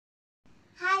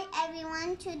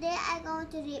everyone. Today I'm going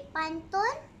to read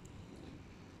Pantun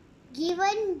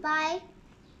given by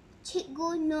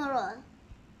Cikgu Nurul,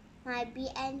 my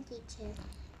BN teacher.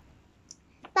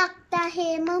 Pak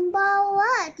Tahir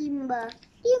membawa timba,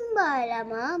 timba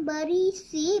lama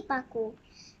berisi paku.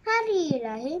 Hari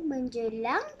lahir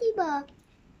menjelang tiba,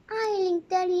 Ailing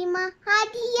terima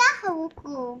hadiah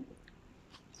buku.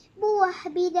 Buah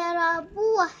bidara,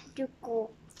 buah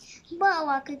duku,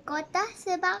 bawa ke kota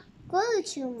sebab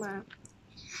percuma.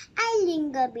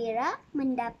 Ailing gembira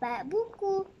mendapat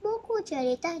buku, buku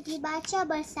cerita dibaca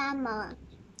bersama.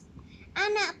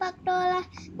 Anak Paktolah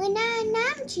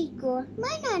menanam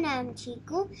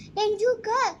ciku dan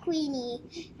juga kuini.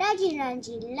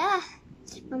 Rajin-rajinlah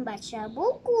membaca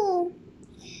buku.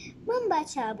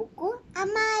 Membaca buku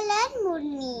amalan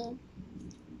murni.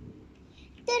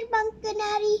 Terbang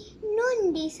kenari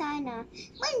nun di sana,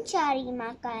 mencari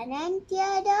makanan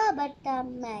tiada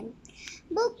berteman.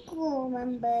 Buku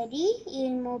memberi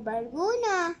ilmu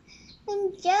berguna,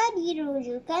 menjadi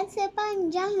rujukan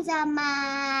sepanjang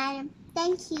zaman.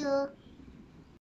 Thank you.